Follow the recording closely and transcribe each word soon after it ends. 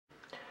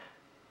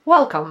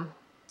Welcome!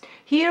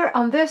 Here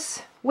on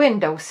this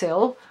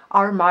windowsill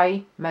are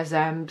my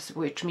Mesembs,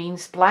 which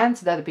means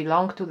plants that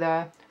belong to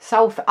the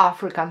South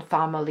African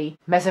family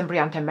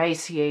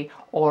Mesembryanthemaceae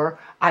or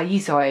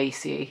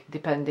Aizoaceae,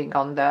 depending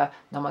on the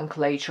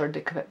nomenclature,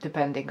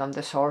 depending on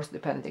the source,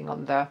 depending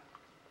on the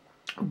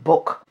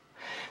book.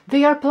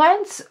 They are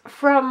plants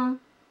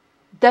from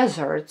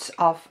deserts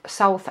of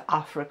South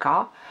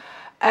Africa,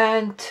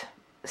 and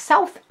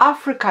South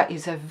Africa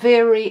is a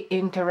very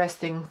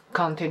interesting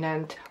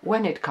continent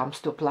when it comes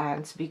to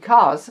plants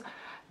because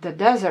the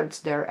deserts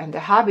there and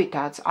the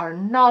habitats are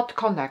not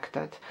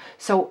connected.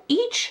 So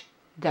each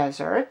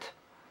desert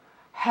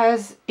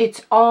has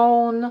its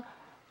own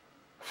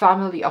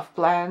family of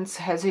plants,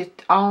 has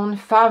its own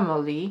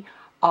family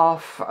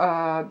of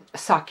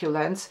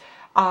succulents,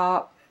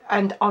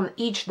 and on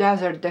each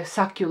desert the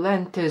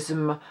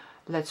succulentism,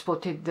 let's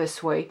put it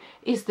this way,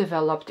 is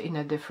developed in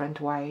a different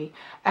way.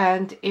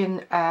 And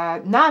in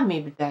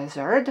Namib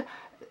desert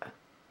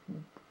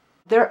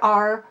there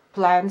are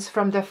plants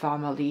from the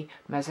family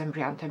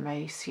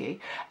Mesembryanthemaceae,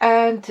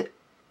 and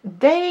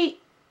they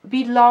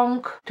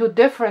belong to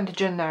different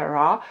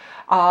genera.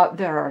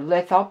 There are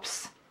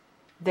lithops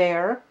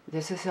there.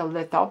 This is a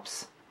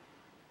lithops,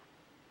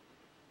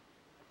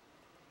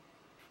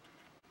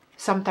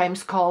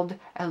 sometimes called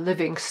a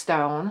living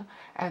stone,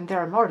 and there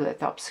are more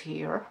lithops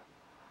here.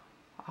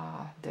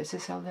 This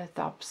is a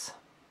lithops.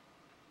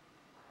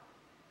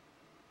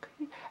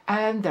 Okay.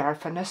 And there are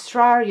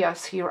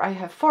fenestrarias here. I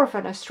have 4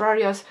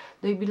 fenestrarias.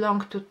 They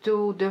belong to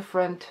 2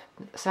 different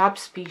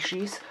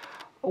subspecies.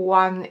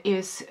 One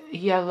is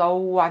yellow,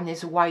 one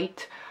is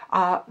white.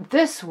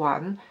 This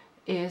one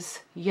is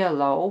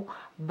yellow,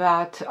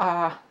 but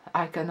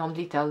I can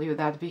only tell you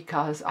that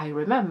because I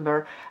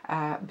remember,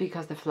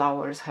 because the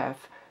flowers have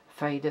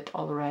faded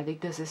already.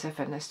 This is a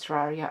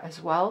fenestraria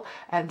as well,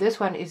 and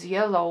this one is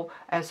yellow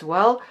as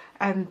well,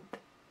 and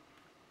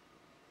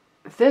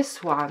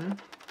this one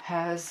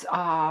has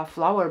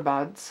flower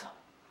buds.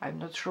 I'm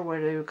not sure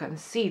whether you can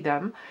see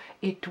them.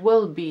 It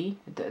will be,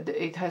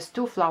 it has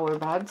 2 flower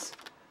buds,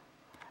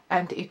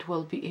 and it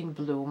will be in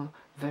bloom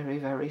very,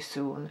 very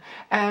soon.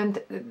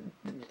 And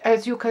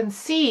as you can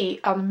see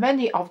on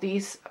many of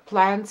these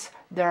plants,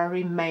 there are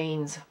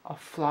remains of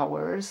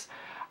flowers.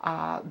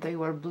 They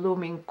were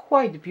blooming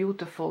quite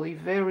beautifully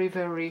very,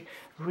 very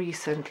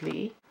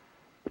recently.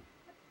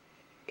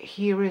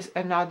 Here is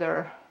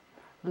another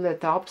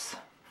lithops.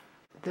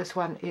 This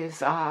one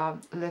is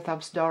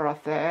Lithops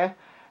Dorothea,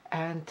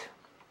 and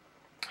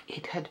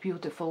it had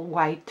beautiful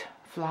white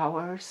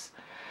flowers.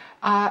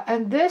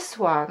 And this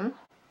one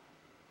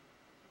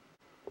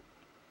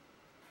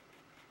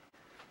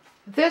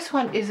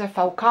is a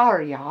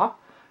Faucaria,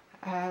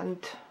 and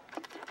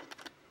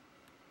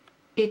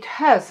it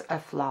has a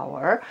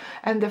flower,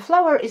 and the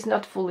flower is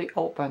not fully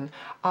open.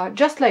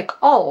 Just like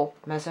all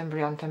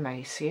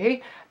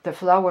Mesembryanthemaceae, the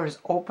flowers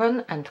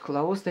open and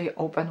close. They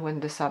open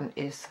when the sun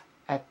is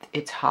at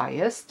its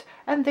highest,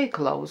 and they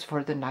close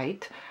for the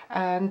night.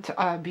 And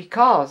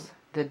because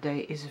the day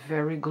is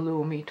very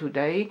gloomy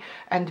today,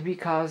 and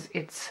because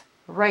it's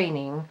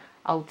raining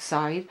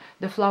outside,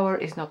 the flower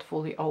is not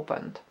fully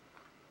opened.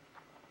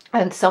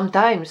 And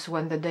sometimes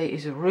when the day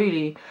is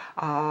really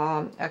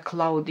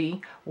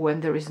cloudy,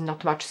 when there is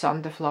not much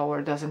sun, the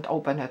flower doesn't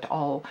open at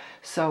all.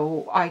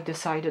 So I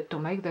decided to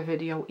make the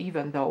video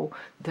even though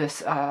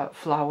this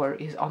flower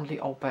is only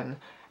open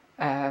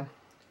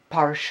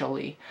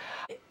partially.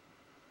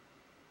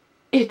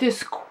 It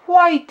is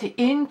quite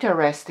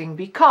interesting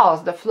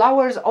because the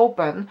flowers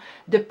open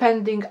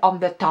depending on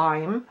the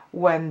time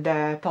when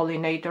the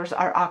pollinators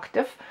are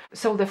active.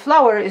 So the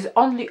flower is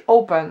only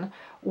open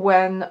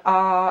when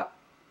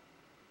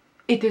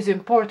it is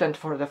important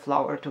for the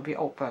flower to be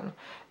open.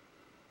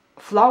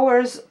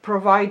 Flowers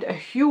provide a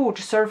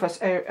huge surface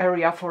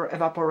area for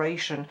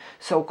evaporation,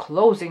 so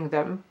closing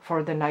them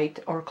for the night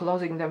or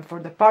closing them for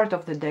the part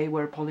of the day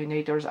where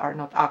pollinators are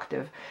not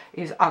active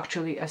is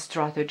actually a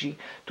strategy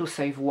to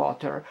save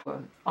water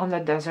on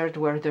a desert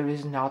where there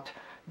is not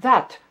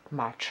that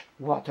much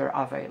water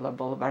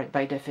available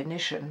by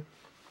definition.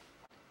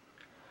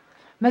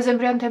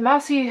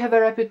 Mesembryanthemaceae have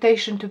a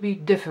reputation to be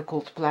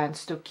difficult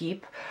plants to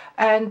keep,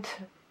 and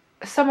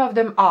some of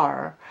them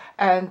are,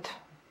 and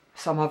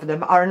some of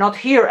them are not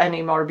here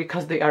anymore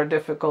because they are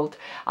difficult.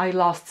 I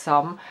lost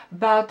some,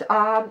 but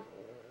I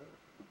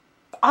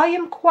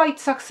am quite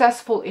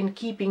successful in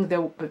keeping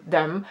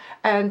them,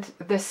 and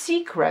the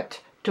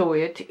secret to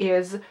it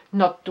is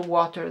not to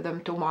water them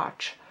too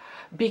much,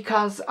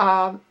 because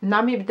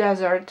Namib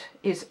desert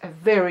is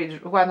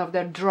one of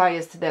the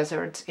driest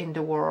deserts in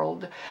the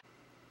world.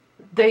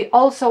 They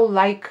also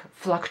like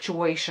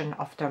fluctuation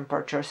of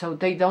temperature, so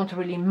they don't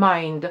really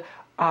mind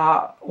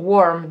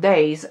warm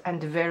days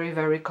and very,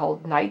 very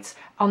cold nights.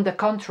 On the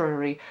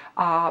contrary,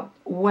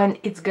 when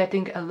it's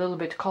getting a little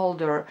bit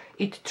colder,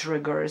 it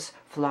triggers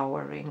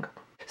flowering.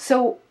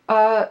 So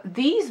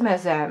these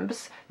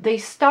Mesembs, they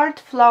start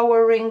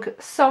flowering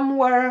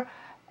somewhere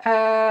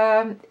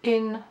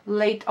in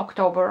late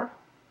October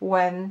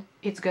when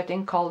it's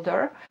getting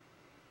colder.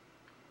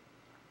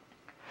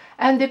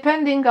 And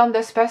depending on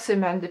the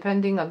specimen,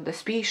 depending on the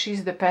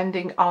species,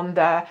 depending on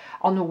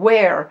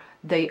where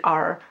they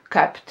are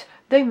kept,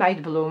 they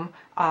might bloom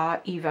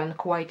even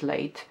quite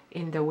late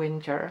in the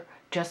winter,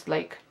 just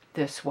like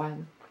this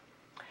one.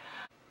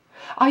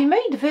 I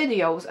made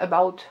videos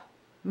about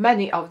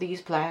many of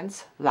these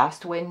plants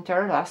last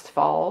winter, last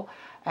fall,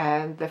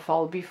 and the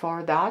fall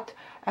before that.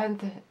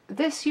 And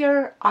this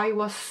year I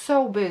was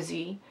so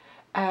busy,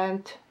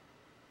 and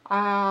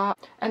I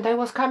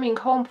was coming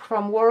home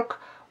from work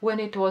when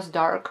it was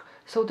dark,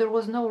 so there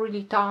was no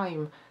really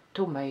time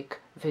to make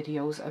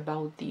videos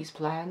about these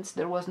plants.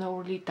 There was no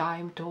really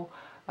time to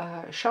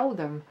show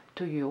them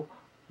to you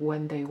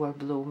when they were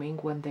blooming,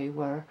 when they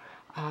were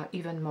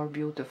even more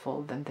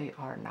beautiful than they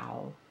are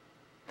now.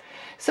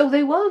 So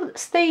they will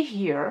stay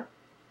here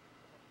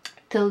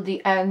till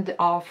the end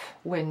of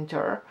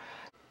winter,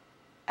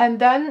 and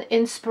then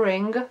in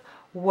spring,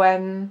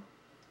 when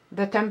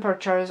the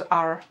temperatures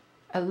are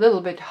a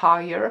little bit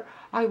higher,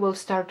 I will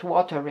start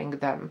watering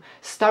them.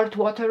 Start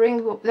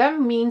watering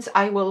them means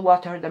I will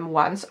water them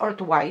once or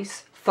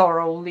twice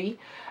thoroughly,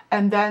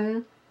 and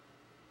then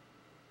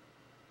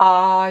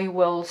I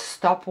will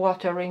stop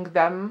watering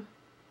them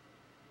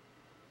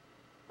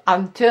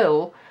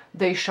until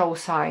they show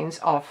signs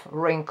of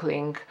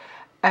wrinkling,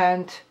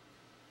 and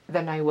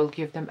then I will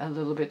give them a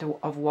little bit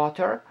of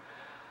water.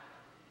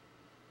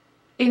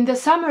 In the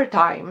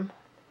summertime,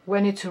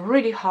 when it's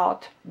really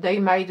hot, they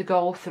might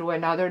go through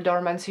another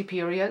dormancy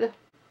period.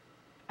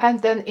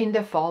 And then in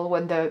the fall,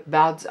 when the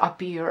buds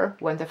appear,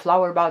 when the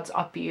flower buds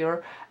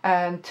appear,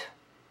 and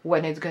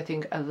when it's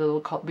getting a little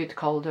bit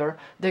colder,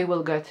 they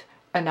will get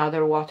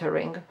another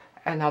watering,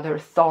 another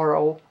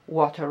thorough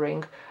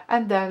watering,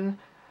 and then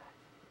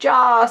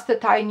just a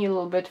tiny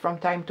little bit from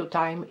time to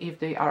time if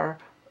they are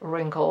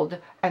wrinkled.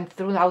 And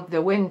throughout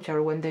the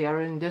winter, when they are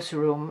in this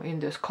room, in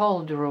this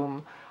cold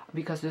room,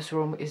 because this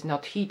room is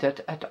not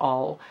heated at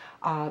all,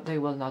 they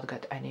will not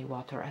get any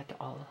water at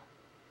all.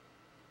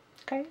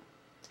 Okay?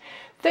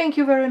 Thank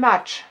you very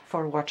much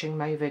for watching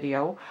my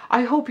video.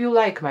 I hope you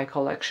like my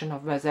collection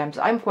of Mesembs.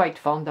 I'm quite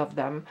fond of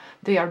them.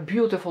 They are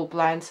beautiful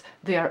plants.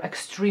 They are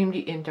extremely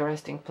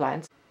interesting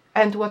plants.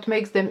 And what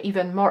makes them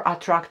even more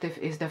attractive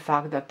is the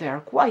fact that they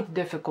are quite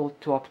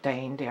difficult to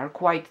obtain. They are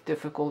quite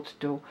difficult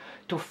to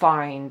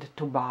find,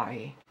 to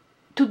buy.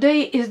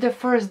 Today is the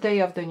first day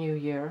of the new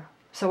year,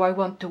 so I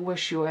want to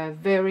wish you a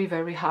very,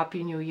 very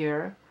happy new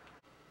year.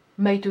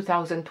 May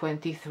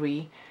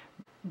 2023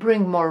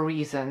 bring more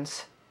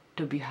reasons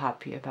to be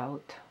happy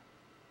about.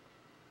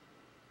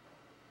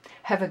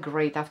 Have a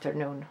great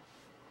afternoon.